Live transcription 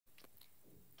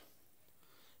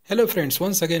Hello friends,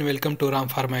 once again welcome to Ram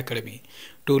Pharma Academy.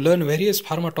 To learn various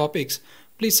pharma topics,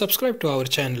 please subscribe to our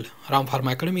channel Ram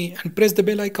Pharma Academy and press the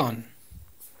bell icon.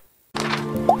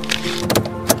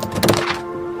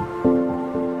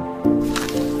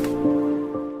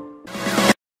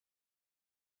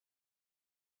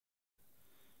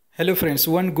 Hello friends,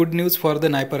 one good news for the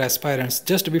NIPER aspirants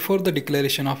just before the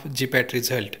declaration of GPAT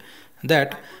result,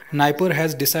 that NIPER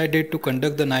has decided to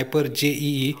conduct the NIPER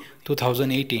JEE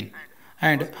 2018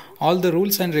 and all the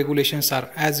rules and regulations are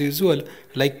as usual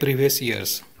like previous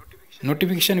years.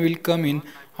 Notification will come in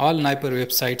all NIPER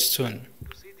websites soon.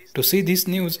 To see this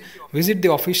news, visit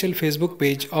the official Facebook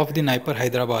page of the NIPER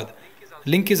Hyderabad.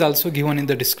 Link is also given in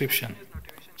the description.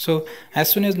 So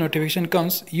as soon as notification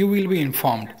comes, you will be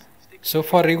informed. So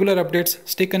for regular updates,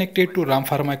 stay connected to Ram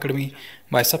Pharma Academy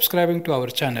by subscribing to our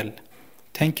channel.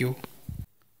 Thank you.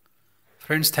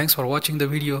 Friends, thanks for watching the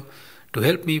video. To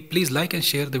help me, please like and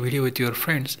share the video with your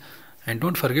friends and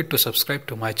don't forget to subscribe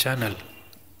to my channel.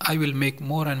 I will make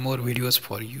more and more videos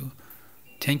for you.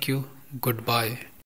 Thank you. Goodbye.